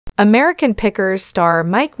American Pickers star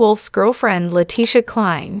Mike Wolfe's girlfriend Leticia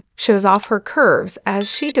Cline shows off her curves as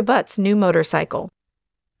she debuts new motorcycle.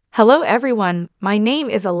 Hello everyone, my name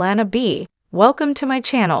is Alana B. Welcome to my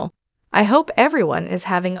channel. I hope everyone is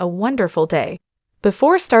having a wonderful day.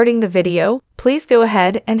 Before starting the video, please go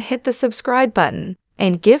ahead and hit the subscribe button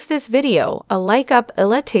and give this video a like up.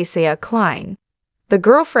 Leticia Cline, the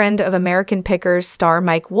girlfriend of American Pickers star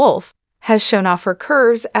Mike Wolfe, has shown off her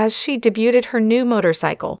curves as she debuted her new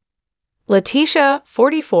motorcycle. Leticia,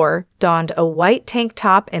 44, donned a white tank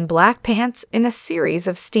top and black pants in a series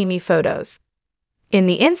of steamy photos. In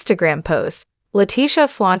the Instagram post, Leticia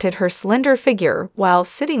flaunted her slender figure while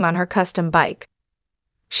sitting on her custom bike.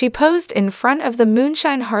 She posed in front of the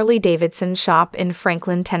Moonshine Harley-Davidson shop in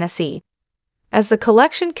Franklin, Tennessee. As the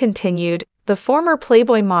collection continued, the former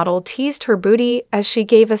Playboy model teased her booty as she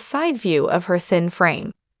gave a side view of her thin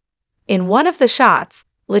frame. In one of the shots,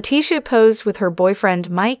 Leticia posed with her boyfriend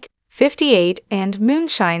Mike, 58, and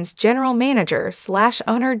Moonshine's general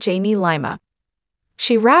manager/owner Jamie Lima.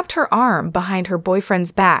 She wrapped her arm behind her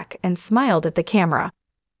boyfriend's back and smiled at the camera.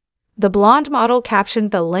 The blonde model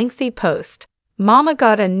captioned the lengthy post, "Mama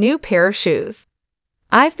got a new pair of shoes.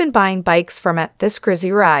 I've been buying bikes from at this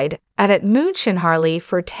crazy ride at Moonshine Harley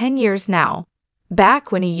for 10 years now,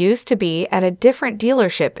 back when he used to be at a different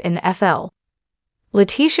dealership in FL."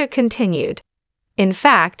 Leticia continued, "In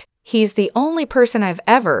fact, he's the only person I've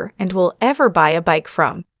ever and will ever buy a bike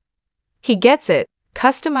from. He gets it,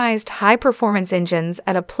 customized high-performance engines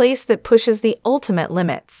at a place that pushes the ultimate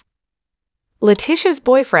limits." Leticia's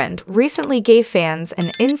boyfriend recently gave fans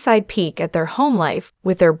an inside peek at their home life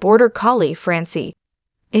with their border collie Francie.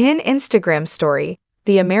 In an Instagram story,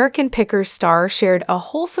 the American Pickers star shared a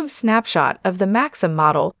wholesome snapshot of the Maxim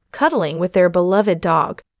model cuddling with their beloved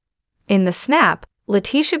dog. In the snap,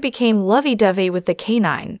 Leticia became lovey-dovey with the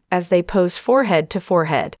canine as they posed forehead to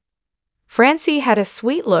forehead. Francie had a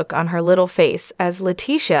sweet look on her little face as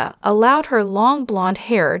Leticia allowed her long blonde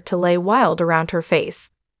hair to lay wild around her face.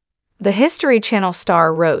 The History Channel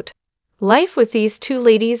star wrote, "Life with these two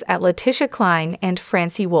ladies at Leticia Cline and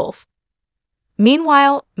Francie Wolfe."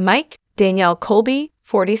 Meanwhile, Mike, Danielle Colby,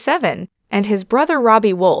 47, and his brother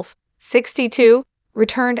Robbie Wolfe, 62,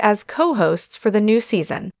 returned as co-hosts for the new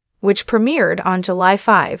season, which premiered on July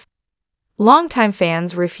 5. Longtime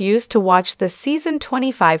fans refused to watch the season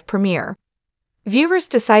 25 premiere. Viewers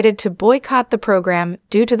decided to boycott the program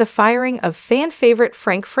due to the firing of fan favorite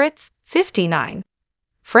Frank Fritz, 59.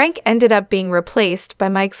 Frank ended up being replaced by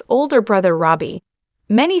Mike's older brother Robbie.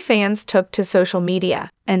 Many fans took to social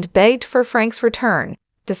media and begged for Frank's return,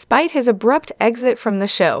 despite his abrupt exit from the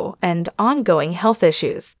show and ongoing health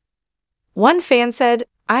issues. One fan said,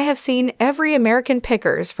 "I have seen every American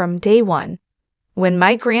Pickers from day one. When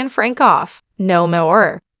Mike ran Frank off, no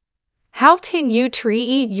more. How can you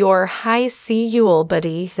treat your high see-you-all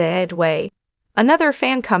buddy that way?" Another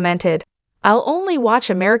fan commented, "I'll only watch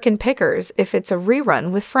American Pickers if it's a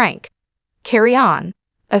rerun with Frank. Carry on."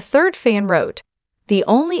 A third fan wrote, "The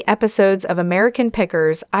only episodes of American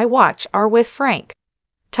Pickers I watch are with Frank."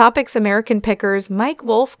 Topics American Pickers Mike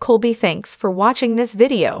Wolfe Colby. Thanks for watching this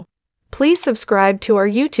video. Please subscribe to our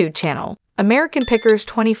YouTube channel, American Pickers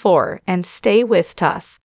 24, and stay with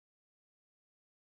us.